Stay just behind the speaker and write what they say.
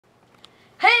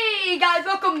Hey guys,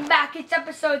 welcome back. It's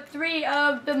episode 3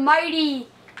 of the mighty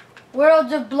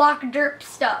Worlds of Block Derp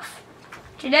Stuff.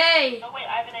 Today, oh wait,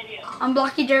 I have an idea. On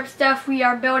Blocky Derp Stuff, we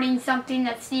are building something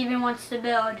that Steven wants to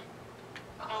build.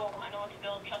 Oh, I know what to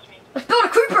build, trust me. Let's build a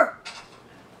creeper!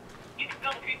 You can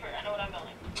build a creeper, I know what I'm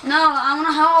building. No, I want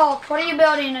to help. What are you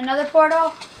building? Another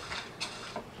portal?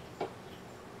 It's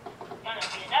gonna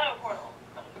be another portal.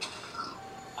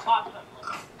 Awesome.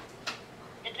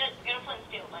 It's just get a flint and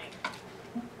steel, like.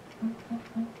 Get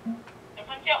a flint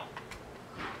and steel.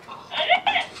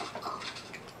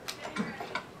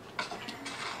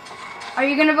 Are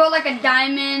you going to build like a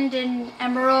diamond and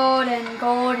emerald and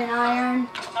gold and iron?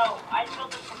 No, I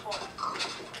built this before.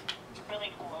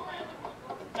 Really cool on my other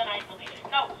one. Then I deleted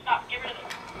it. No, stop, get rid of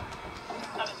it.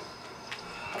 Stop it.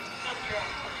 Build it your own.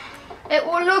 It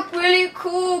will look really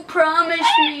cool, promise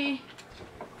me.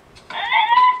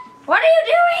 What are you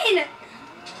doing?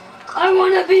 I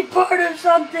want to be part of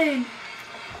something.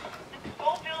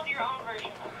 Go build your own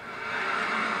version of it.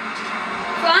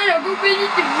 Fine, I'll go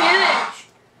visit the village.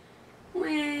 I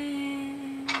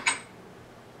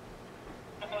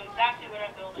know exactly what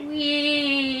I'm building.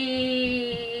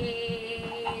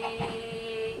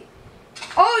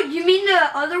 Oh, you mean the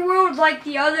other world, like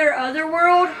the other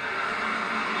world?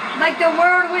 Like the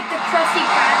world with the crusty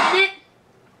crab in it?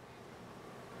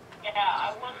 Yeah, I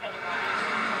was gonna go.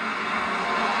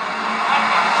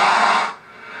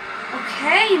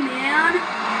 Okay, man.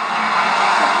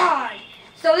 God.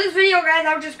 So this video, guys,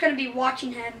 I'm just gonna be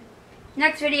watching him.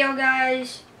 Next video,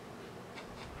 guys,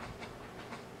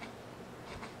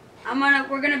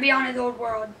 we're gonna be on his old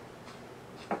world.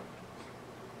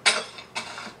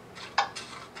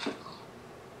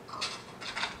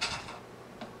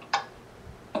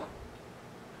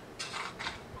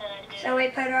 So we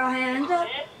put our hands up.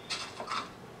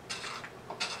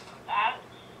 That.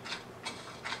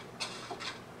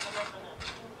 It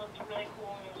looked really cool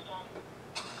when it was done.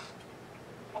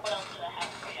 What else did I have?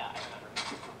 Oh, yeah, I remember.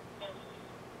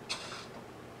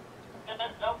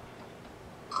 Nope.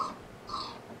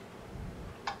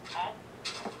 That.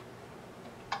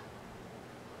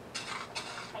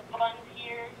 My buns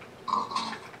here.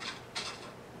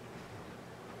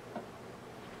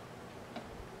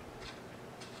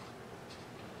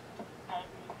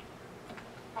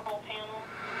 Couple panel.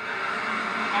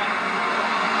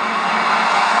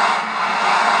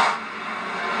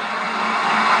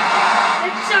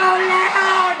 It's so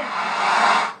loud.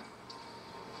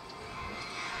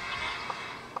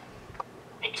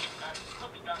 It's done.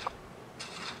 Looks done.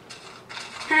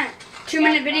 Huh,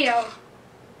 2-minute video.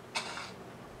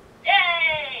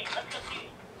 Yay! Let's go see.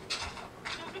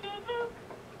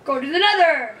 Go to the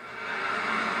Nether.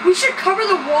 We should cover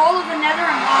the wall of the Nether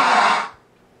in lava.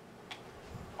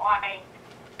 Why?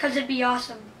 Because it'd be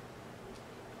awesome.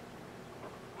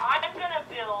 I'm gonna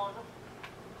build.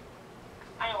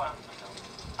 I know what I'm gonna build.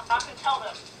 I'm not gonna tell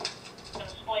them. I'm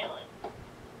gonna spoil it.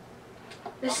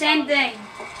 The same thing.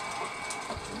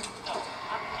 No,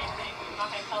 not the same thing. I'm not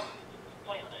gonna tell them.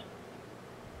 Spoil it.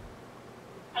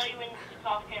 Tell you when it's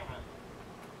off camera.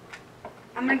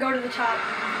 I'm going to go to the top.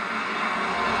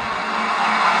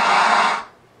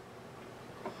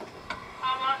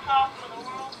 I'm on top of the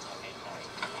world. Okay, sorry.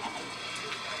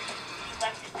 You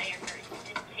left it there first. You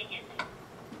didn't take it.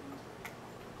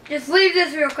 Just leave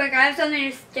this real quick. I have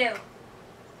something to do.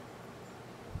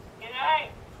 Good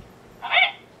night. Come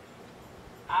in.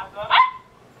 I'm going.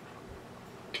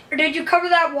 Or did you cover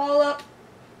that wall up?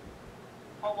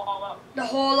 Hold wall up. The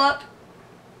hole up?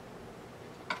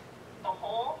 The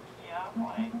hole? Yeah,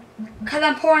 why? Because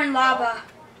I'm pouring lava.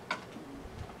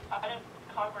 I didn't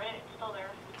cover it. It's still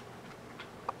there.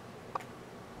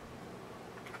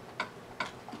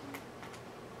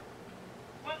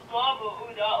 What's lava?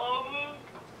 Ooh, that lava?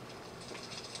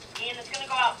 Ian, it's gonna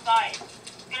go outside.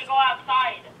 It's gonna go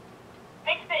outside.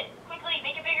 Fix it! Quickly,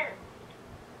 make it bigger.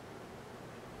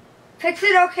 Fix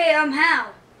it? Okay,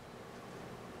 how?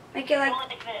 Make it like Go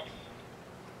like this.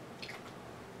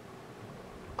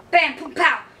 bam, boom,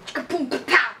 pow, chicka, boom,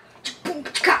 pow, chicka, boom,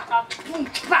 pow, boom,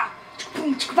 pow,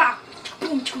 boom, pow,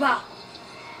 boom, pow.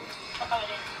 That's how it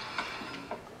is.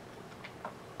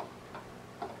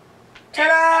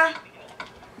 Ta-da!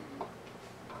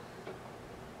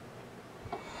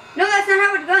 No, that's not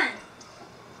how it's done.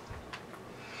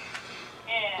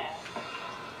 Yeah.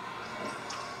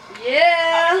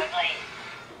 Yeah. Quickly.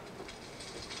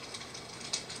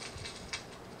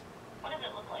 What does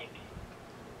it look like?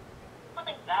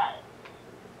 Nothing bad.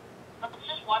 Let's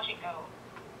just watch it go.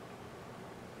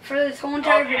 For this whole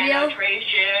entire video.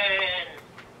 Penetration.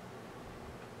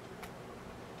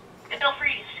 Feel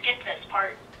free to skip this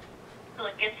part till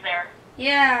it gets there.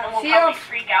 Yeah, And we'll probably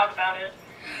freak out about it.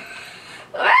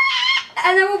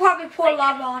 And then we'll probably pour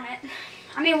lava on it.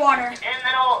 I mean water. And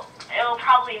then it'll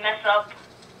probably mess up.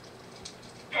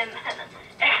 And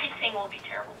everything will be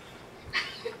terrible.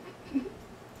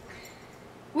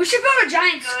 We should build a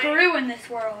giant screw in this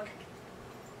world.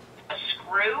 A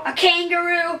screw? A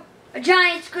kangaroo, a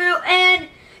giant screw, and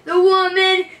the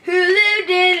woman who lived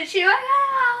in it. She like,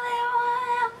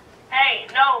 hey,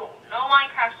 no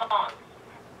Minecraft songs.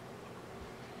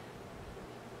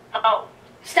 Oh.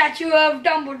 Statue of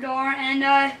Dumbledore,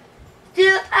 and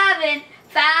still haven't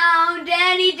found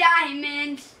any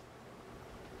diamonds.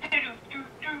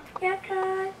 Yeah,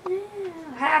 'cause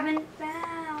haven't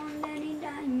found any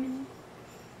diamonds.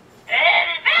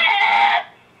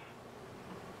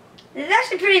 It's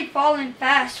actually pretty falling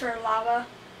fast for lava.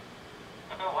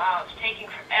 Oh wow, it's taking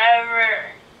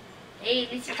forever. Hey,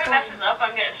 this is If it messes up,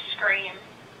 I'm gonna scream.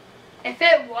 If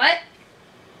it what?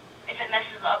 If it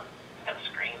messes up, I'm gonna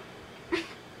scream.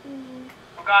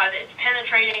 Oh god, it's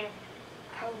penetrating.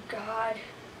 Oh god.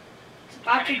 It's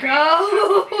about to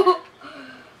go.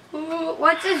 Ooh,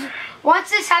 once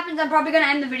this happens, I'm probably gonna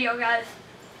end the video, guys.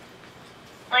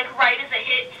 Like right as it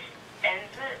hits,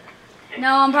 ends it.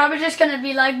 No, I'm probably just gonna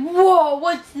be like, whoa,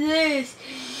 what's this?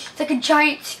 It's like a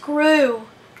giant screw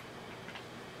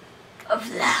of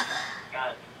lava.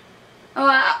 God. Oh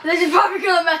wow, this is probably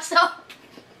gonna mess up.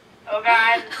 Oh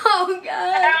god. Oh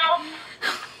god. Help!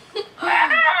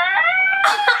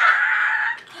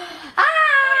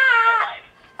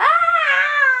 Ah!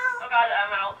 Oh god,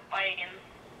 I'm out fighting him.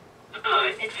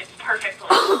 It fits perfectly.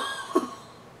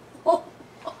 Look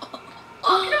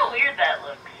how weird that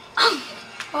looks.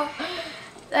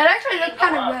 That actually looks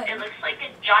kind of It good. looks like a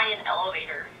giant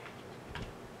elevator.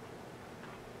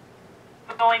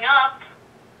 We're going up.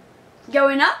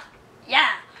 Going up? Yeah.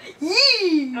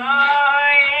 Yee! Going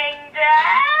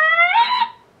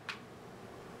down.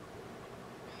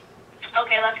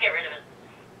 Okay, let's get rid of it.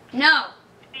 No.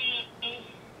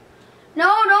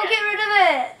 No, don't get rid of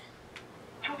it.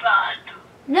 Too bad.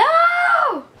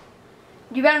 No!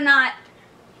 You better not.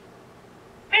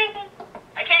 Bing.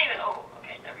 I can't even. Oh,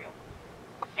 okay, there we go.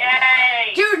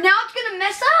 Yay! Dude, now it's gonna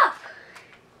mess up.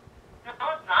 No,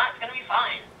 it's not. It's gonna be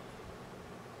fine.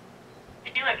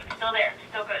 See, look, it's still there. It's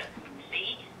still good.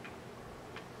 See?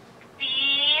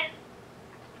 See?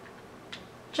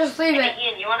 Just leave it.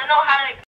 Ian, you wanna know how to